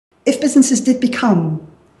if businesses did become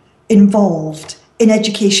involved in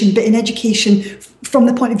education, but in education from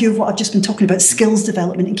the point of view of what I've just been talking about, skills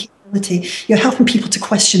development and capability, you're helping people to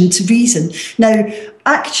question and to reason. Now,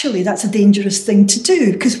 actually, that's a dangerous thing to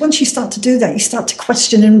do, because once you start to do that, you start to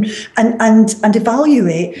question and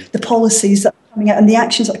evaluate the policies that are coming out and the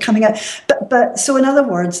actions that are coming out. But so in other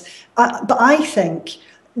words, but I think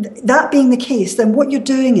that being the case, then what you're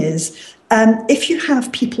doing is, if you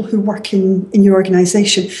have people who work in your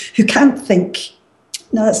organisation who can't think,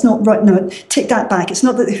 no, that's not right. No, take that back. It's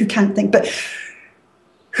not that who can't think, but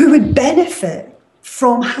who would benefit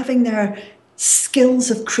from having their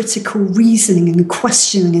skills of critical reasoning and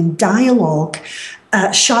questioning and dialogue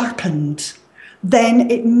sharpened,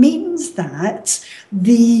 then it means that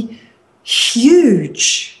the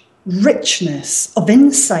huge richness of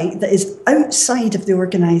insight that is outside of the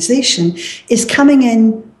organisation is coming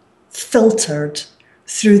in filtered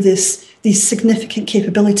through these significant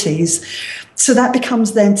capabilities. So that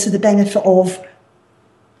becomes then to the benefit of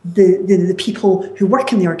the people who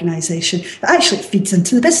work in the organisation. Actually, it feeds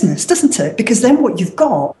into the business, doesn't it? Because then what you've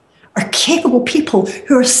got are capable people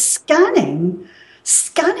who are scanning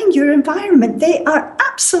your environment. They are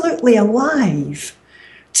absolutely alive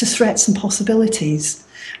to threats and possibilities.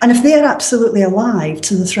 And if they're absolutely alive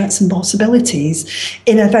to the threats and possibilities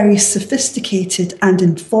in a very sophisticated and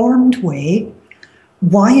informed way,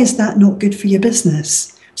 why is that not good for your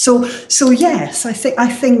business? So yes, I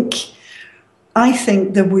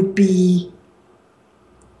think there would be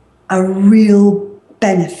a real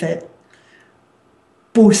benefit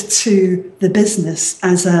both to the business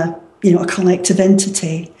as a collective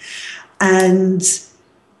entity, and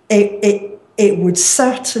it would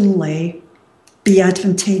certainly be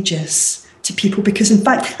advantageous to people, because in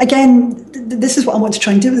fact, again, this is what I want to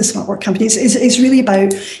try and do with the Smart Work Company. It's really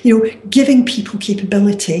about giving people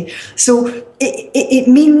capability. So it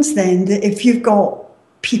means then that if you've got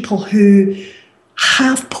people who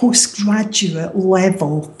have postgraduate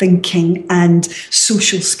level thinking and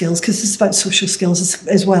social skills, because it's about social skills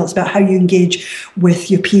as well. It's about how you engage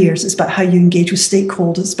with your peers. It's about how you engage with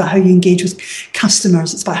stakeholders. It's about how you engage with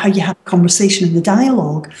customers. It's about how you have a conversation and the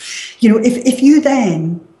dialogue. If you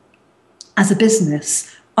then, as a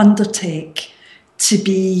business, undertake to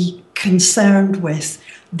be concerned with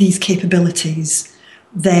these capabilities,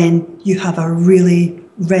 then you have a really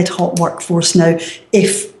red hot workforce. Now,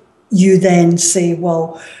 if you then say,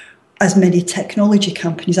 well, as many technology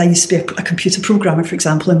companies, I used to be a computer programmer, for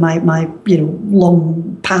example, in my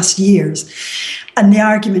long past years, and the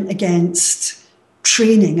argument against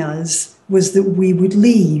training us was that we would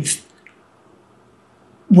leave.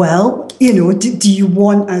 Well, do you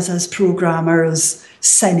want us as programmers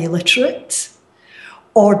semi-literate?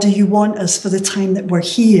 Or do you want us, for the time that we're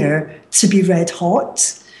here, to be red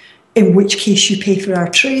hot, in which case you pay for our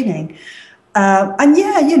training? And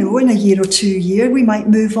yeah, in a year or 2 years, we might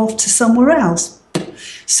move off to somewhere else.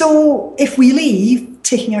 So if we leave,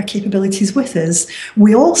 taking our capabilities with us,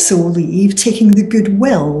 we also leave taking the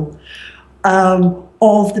goodwill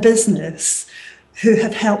of the business who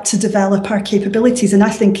have helped to develop our capabilities. And I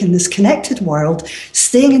think in this connected world,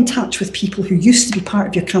 staying in touch with people who used to be part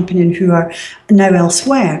of your company and who are now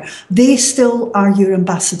elsewhere, they still are your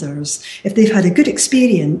ambassadors. If they've had a good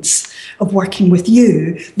experience of working with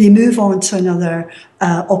you, they move on to another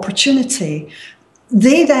opportunity.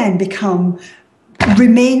 They then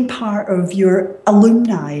remain part of your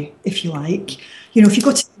alumni, if you like. If you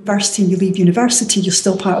go to university and you leave university, you're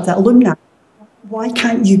still part of that alumni. Why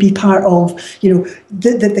can't you be part of,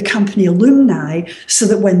 the company alumni, so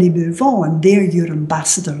that when they move on, they're your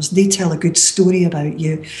ambassadors. They tell a good story about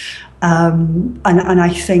you, and I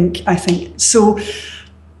think so.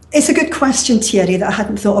 It's a good question, Thierry, that I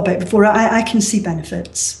hadn't thought about before. I can see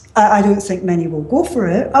benefits. I don't think many will go for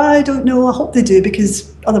it. I don't know. I hope they do,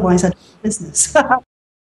 because otherwise I don't have business.